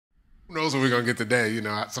Who knows what we're going to get today?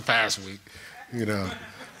 It's a fast week. Get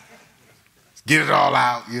it all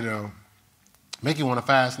out, Make you want to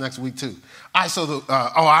fast next week, too. All right, so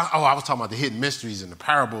I was talking about the hidden mysteries and the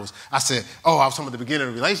parables. I said, I was talking about the beginning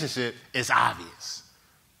of the relationship. It's obvious.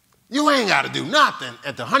 You ain't got to do nothing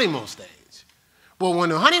at the honeymoon stage. But when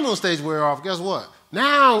the honeymoon stage wears off, guess what?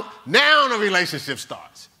 Now the relationship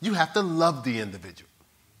starts. You have to love the individual.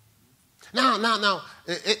 Now,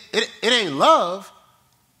 it ain't love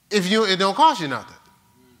if it don't cost you nothing.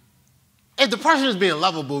 If the person is being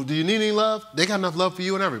lovable, do you need any love? They got enough love for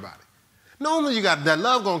you and everybody. Normally, you got that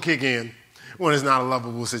love going to kick in when it's not a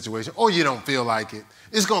lovable situation or you don't feel like it.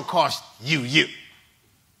 It's going to cost you. Amen.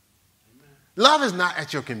 Love is not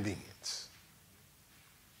at your convenience.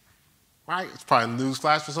 Right? It's probably a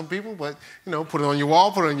newsflash for some people, but, put it on your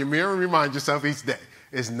wall, put it on your mirror, and remind yourself each day.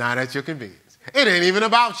 It's not at your convenience. It ain't even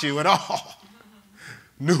about you at all.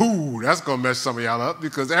 No, that's going to mess some of y'all up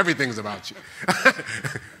because everything's about you.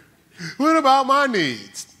 What about my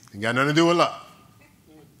needs? It got nothing to do with love.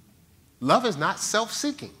 Love is not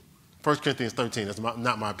self-seeking. 1 Corinthians 13, that's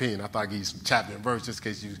not my opinion. I thought I'd give you some chapter and verse just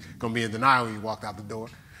in case you're going to be in denial when you walked out the door.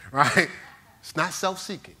 Right? It's not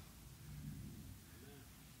self-seeking.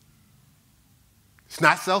 It's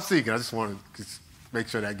not self-seeking. I just want to make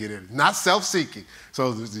sure that I get in. It's not self-seeking.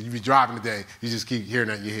 So you be driving today, you just keep hearing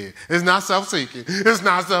that in your head. It's not self-seeking. It's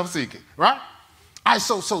not self-seeking. Right? All right,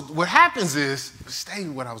 so what happens is, stay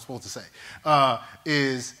with what I was supposed to say,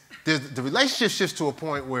 is the relationship shifts to a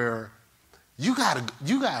point where you gotta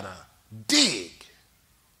dig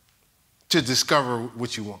to discover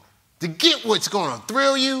what you want. To get what's going to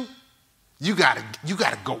thrill you, you gotta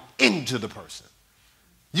go into the person.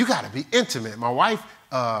 You gotta be intimate. My wife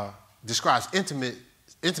describes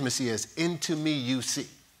intimacy as into me you see.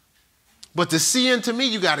 But to see into me,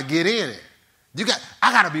 you gotta get in it.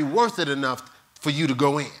 I gotta be worth it enough for you to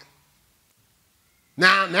go in.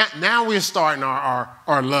 Now we're starting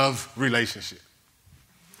our love relationship.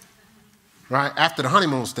 Right? After the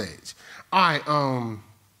honeymoon stage. All right,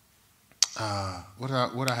 what do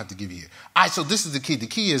I have to give you here? All right, so this is the key. The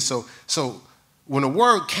key is so when the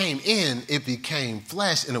word came in, it became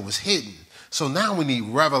flesh and it was hidden. So now we need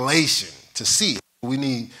revelation to see it. We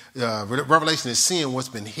need revelation is seeing what's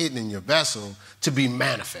been hidden in your vessel to be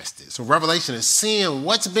manifested. So revelation is seeing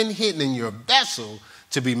what's been hidden in your vessel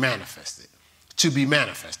to be manifested. To be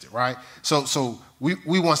manifested, right? So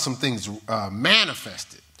we want some things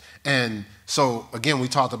manifested. And so, again, we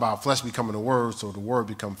talked about flesh becoming the word, so the word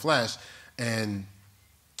become flesh. And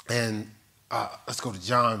let's go to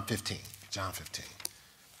John 15. John 15.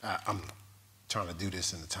 I'm trying to do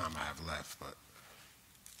this in the time I have left, but...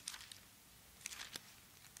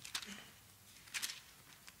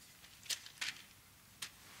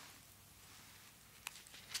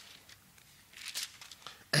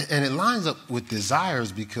 And it lines up with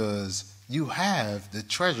desires because you have the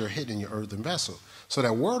treasure hidden in your earthen vessel. So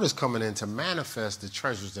that word is coming in to manifest the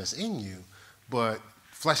treasures that's in you, but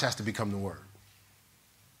flesh has to become the word.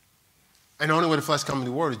 And the only way the flesh comes to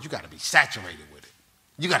the word is you got to be saturated with it.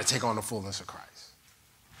 You got to take on the fullness of Christ.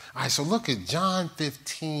 All right, so look at John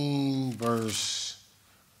 15,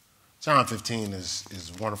 John 15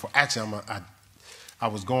 is wonderful. Actually, I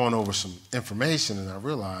was going over some information and I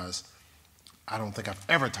realized I don't think I've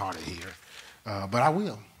ever taught it here, but I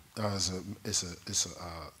will. It's a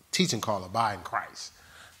teaching called Abide in Christ.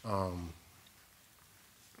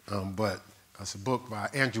 But it's a book by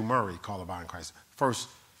Andrew Murray called Abide in Christ. First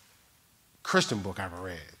Christian book I ever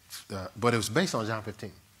read, but it was based on John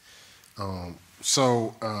 15.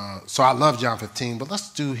 So I love John 15, but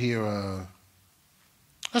let's do here,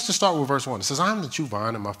 let's just start with verse 1. It says, I am the true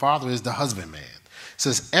vine, and my Father is the husbandman. It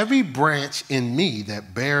says, every branch in me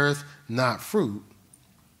that beareth not fruit,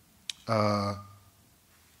 I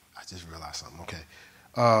just realized something, okay.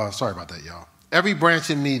 Sorry about that, y'all. Every branch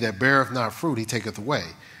in me that beareth not fruit, he taketh away.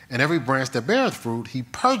 And every branch that beareth fruit, he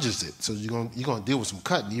purges it. So you're going to deal with some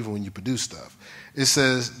cutting even when you produce stuff. It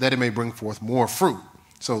says that it may bring forth more fruit.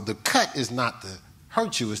 So the cut is not to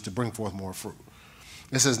hurt you, it's to bring forth more fruit.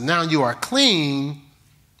 It says, now you are clean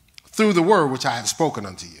through the word which I have spoken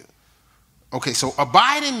unto you. Okay, so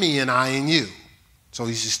abide in me and I in you. So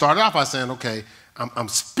you should start off by saying, okay, I'm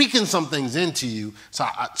speaking some things into you. So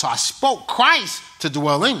I spoke Christ to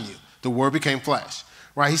dwell in you. The word became flesh.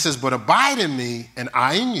 Right? He says, but abide in me and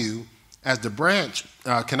I in you, as the branch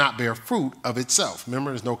cannot bear fruit of itself.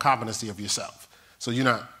 Remember, there's no competency of yourself. So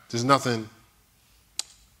there's nothing,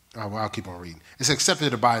 I'll keep on reading. It's except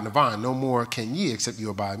that abide in the vine. No more can ye except you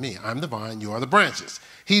abide in me. I'm the vine, you are the branches.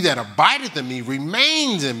 He that abideth in me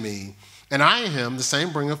remains in me, and I in him, the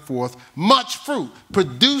same bringeth forth much fruit,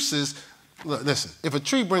 produces Look, listen, if a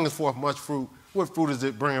tree brings forth much fruit, what fruit is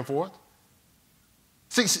it bringing forth?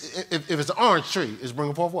 See, if it's an orange tree, it's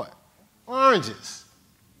bringing forth what? Oranges.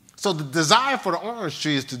 So the desire for the orange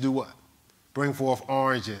tree is to do what? Bring forth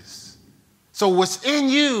oranges. So what's in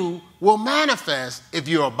you will manifest if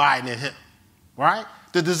you're abiding in him, right?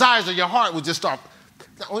 The desires of your heart will just start.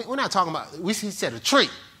 We're not talking about, he said a tree.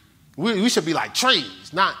 We should be like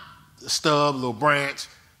trees, not a stub, little branch,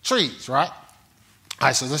 trees, right? All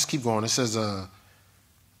right, so let's keep going. It says, I'm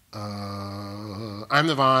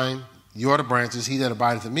the vine, you are the branches, he that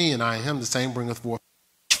abideth in me, and I in him, the same bringeth forth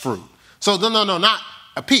fruit. So no, not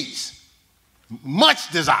a piece.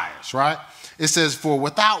 Much desires, right? It says, for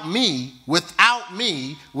without me, you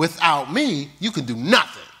can do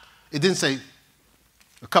nothing. It didn't say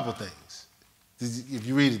a couple things. If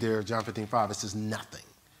you read it there, John 15:5, it says nothing.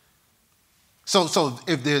 So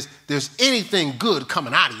if there's anything good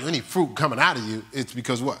coming out of you, any fruit coming out of you, it's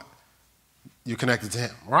because what? You're connected to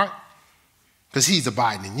him, right? Because he's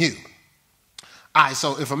abiding in you. All right,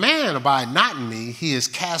 so if a man abide not in me, he is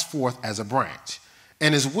cast forth as a branch,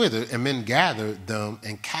 and is withered, and men gather them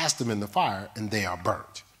and cast them in the fire, and they are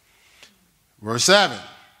burnt. Verse 7,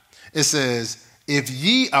 it says, if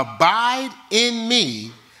ye abide in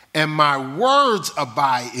me, and my words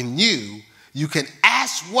abide in you, you can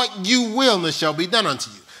ask what you will, and it shall be done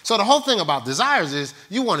unto you. So the whole thing about desires is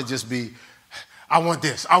you want to just be, I want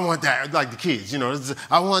this, I want that, like the kids,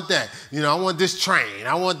 I want that, I want this train,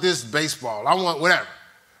 I want this baseball, I want whatever,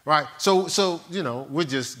 right? So we're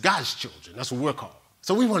just God's children. That's what we're called.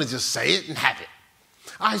 So we want to just say it and have it.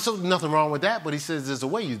 All right, so nothing wrong with that, but he says there's a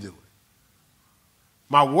way you do it.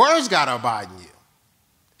 My words got to abide in you.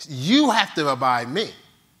 You have to abide in me.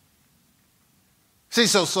 See,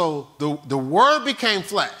 so the word became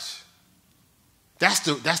flesh. That's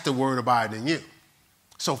the word abiding in you.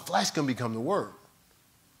 So flesh can become the word.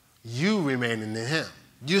 You remaining in him.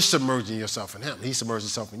 You're submerging yourself in him. He submerged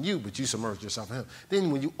himself in you, but you submerge yourself in him.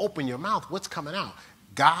 Then when you open your mouth, what's coming out?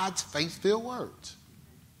 God's faith-filled words.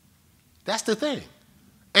 That's the thing.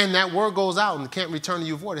 And that word goes out and can't return to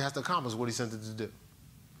you void. It has to accomplish what he sent it to do.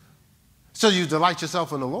 So you delight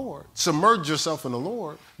yourself in the Lord, submerge yourself in the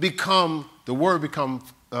Lord, the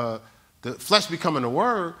flesh becoming the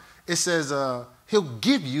word. It says he'll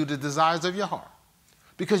give you the desires of your heart.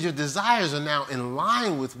 Because your desires are now in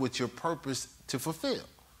line with what your purpose to fulfill.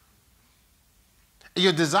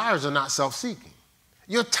 Your desires are not self-seeking.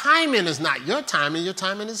 Your timing is not your timing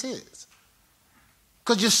is his.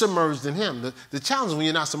 Because you're submerged in him. The challenge when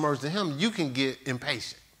you're not submerged in him, you can get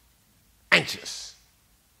impatient, anxious.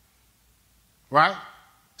 Right?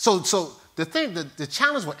 So the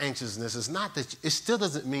challenge with anxiousness is not that it still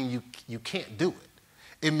doesn't mean you can't do it.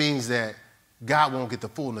 It means that God won't get the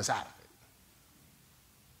fullness out of it.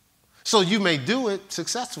 So you may do it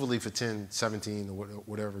successfully for 10, 17, or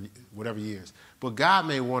whatever years, but God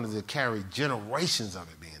may want to carry generations of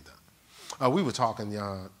it being done. We were talking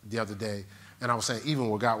the other day, and I was saying even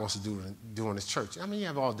what God wants to do in his church. I mean, you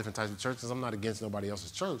have all different types of churches. I'm not against nobody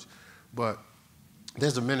else's church, but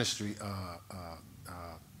there's a ministry,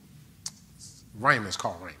 Rhema, it's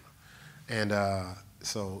called Rhema. And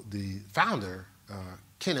so the founder,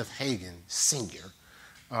 Kenneth Hagin Sr.,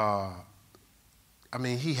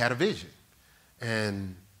 he had a vision.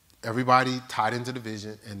 And everybody tied into the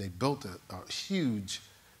vision, and they built a huge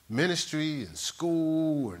ministry and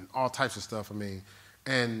school and all types of stuff.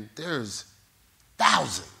 And there's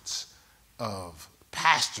thousands of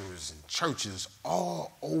pastors and churches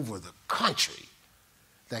all over the country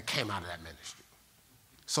that came out of that ministry.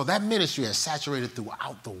 So that ministry has saturated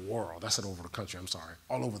throughout the world. That's it, over the country,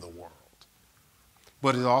 all over the world.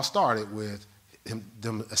 But it all started with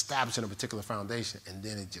them establishing a particular foundation, and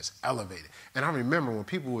then it just elevated. And I remember when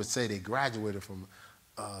people would say they graduated from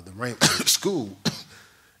the Rhema school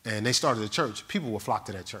and they started a church, people would flock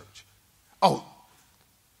to that church. Oh,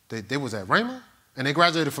 they was at Rhema and they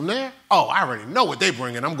graduated from there? Oh, I already know what they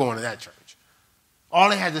bring, and I'm going to that church. All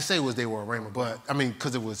they had to say was they were a Rhema, but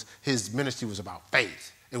because his ministry was about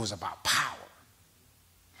faith. It was about power.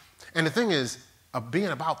 And the thing is, being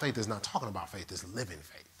about faith is not talking about faith, it's living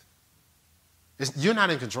faith. You're not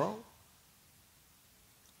in control.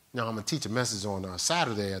 Now, I'm going to teach a message on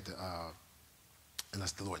Saturday at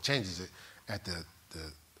unless the Lord changes it, at the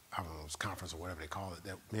I don't know, conference or whatever they call it,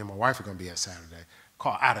 that me and my wife are going to be at Saturday,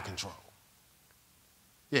 called Out of Control.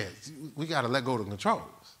 Yeah, we got to let go of the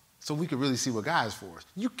controls so we can really see what God is for us.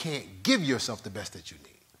 You can't give yourself the best that you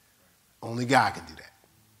need. Only God can do that.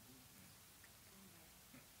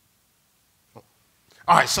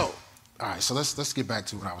 All right, so let's get back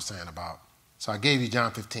to what I was saying about. So I gave you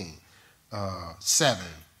John 15, 7.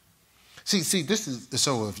 See, this is,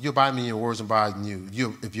 so if you abide in me, your words abide in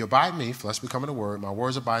you. If you abide in me, flesh becoming a word, my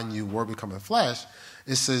words abide in you, word becoming flesh,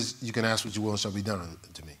 it says you can ask what you will and shall be done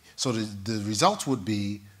unto me. So the results would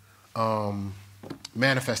be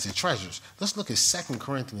manifested treasures. Let's look at 2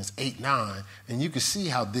 Corinthians 8:9, and you can see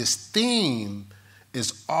how this theme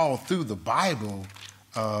is all through the Bible,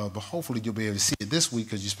 but hopefully you'll be able to see it this week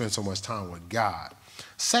because you spend so much time with God.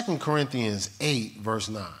 2 Corinthians 8, verse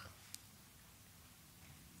 9.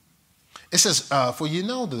 It says, for you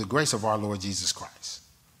know the grace of our Lord Jesus Christ.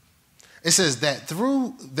 It says that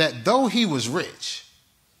though he was rich,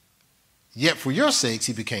 yet for your sakes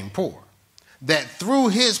he became poor, that through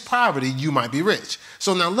his poverty you might be rich.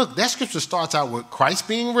 So now look, that scripture starts out with Christ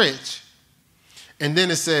being rich, and then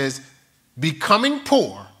it says becoming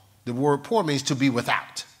poor. The word poor means to be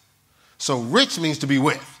without. So rich means to be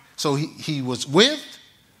with. So he was with,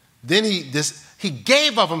 then he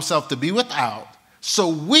gave of himself to be without, so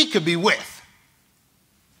we could be with.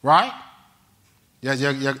 Right? Yeah,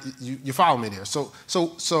 you follow me there. So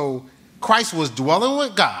Christ was dwelling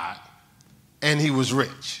with God, and he was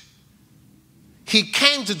rich. He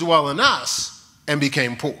came to dwell in us and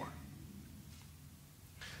became poor.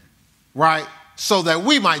 Right? So that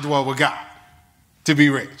we might dwell with God to be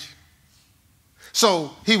rich.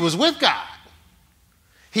 So he was with God.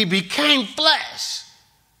 He became flesh,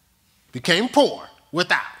 became poor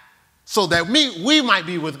without, so that we might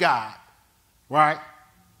be with God. Right?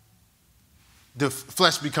 The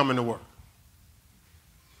flesh becoming the word.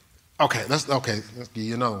 Okay, let's give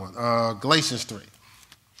you another one. Galatians 3.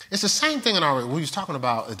 It's the same thing we was talking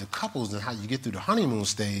about the couples and how you get through the honeymoon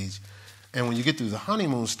stage. And when you get through the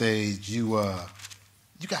honeymoon stage, you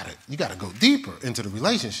gotta go deeper into the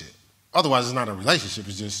relationship. Otherwise, it's not a relationship.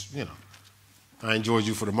 It's just, I enjoyed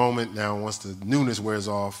you for the moment. Now, once the newness wears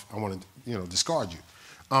off, I want to, discard you.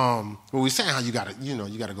 But we're saying how you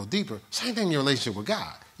gotta go deeper. Same thing in your relationship with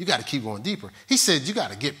God. You got to keep going deeper. He said you got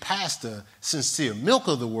to get past the sincere milk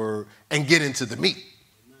of the word and get into the meat.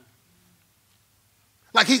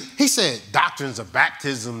 Like he said doctrines of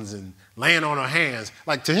baptisms and laying on our hands.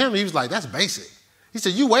 Like to him, he was like, that's basic. He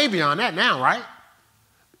said, you way beyond that now, right?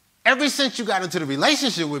 Ever since you got into the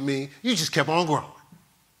relationship with me, you just kept on growing.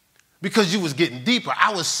 Because you was getting deeper.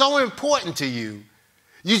 I was so important to you,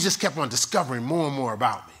 you just kept on discovering more and more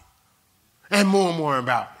about me. And more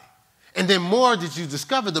about me. And then more that you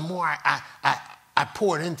discovered, the more I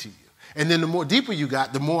poured into you. And then the more deeper you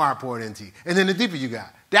got, the more I poured into you. And then the deeper you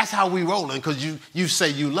got. That's how we rolling, because you say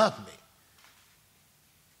you love me.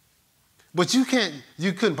 But you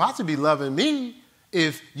couldn't possibly be loving me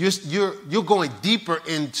if you're going deeper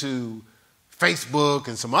into Facebook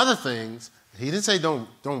and some other things. He didn't say don't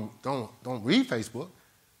read Facebook,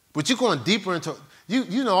 but you're going deeper into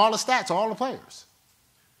you know all the stats of all the players.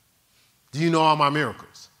 Do you know all my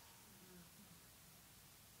miracles?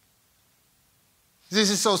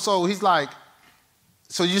 So he's like,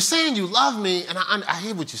 so you're saying you love me, and I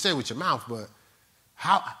hear what you say with your mouth, but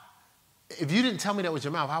how? If you didn't tell me that with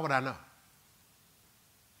your mouth, how would I know?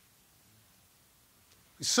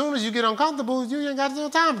 As soon as you get uncomfortable, you ain't got no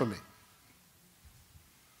time for me.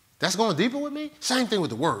 That's going deeper with me? Same thing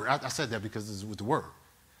with the word. I said that because it's with the word.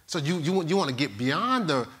 So you want to get beyond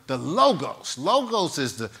the logos. Logos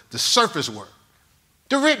is the surface word,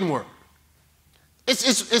 the written word.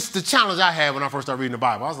 It's the challenge I had when I first started reading the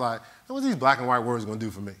Bible. I was like, what's these black and white words going to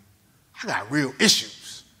do for me? I got real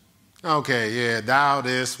issues. Okay, yeah, thou,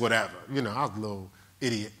 this, whatever. I was a little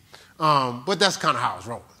idiot. But that's kind of how I was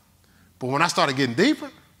rolling. But when I started getting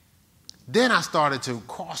deeper, then I started to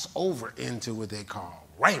cross over into what they call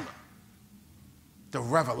Rhema, the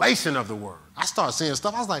revelation of the word. I started seeing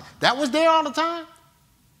stuff. I was like, that was there all the time?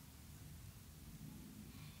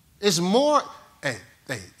 It's more,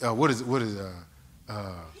 what is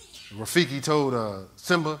Rafiki told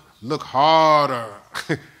Simba, look harder.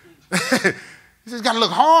 He says, got to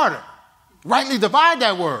look harder. Rightly divide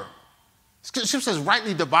that word. Scripture says,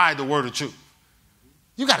 rightly divide the word of truth.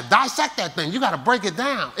 You got to dissect that thing. You got to break it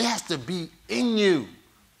down. It has to be in you.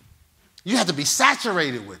 You have to be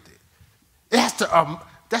saturated with it. It has to.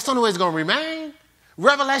 That's the only way it's going to remain.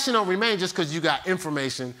 Revelation don't remain just because you got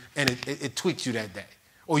information and it tweaks you that day,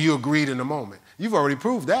 or you agreed in the moment. You've already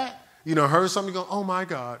proved that. Heard something, you go, oh my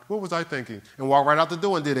God, what was I thinking? And walk right out the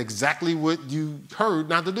door and did exactly what you heard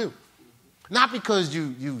not to do. Not because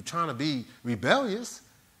you trying to be rebellious.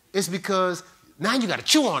 It's because now you got to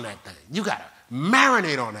chew on that thing. You got to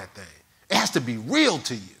marinate on that thing. It has to be real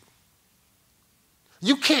to you.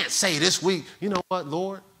 You can't say this week, you know what,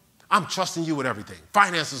 Lord, I'm trusting you with everything,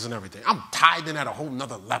 finances and everything. I'm tithing at a whole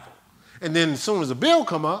nother level. And then as soon as a bill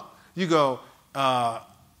come up, you go,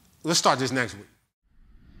 let's start this next week.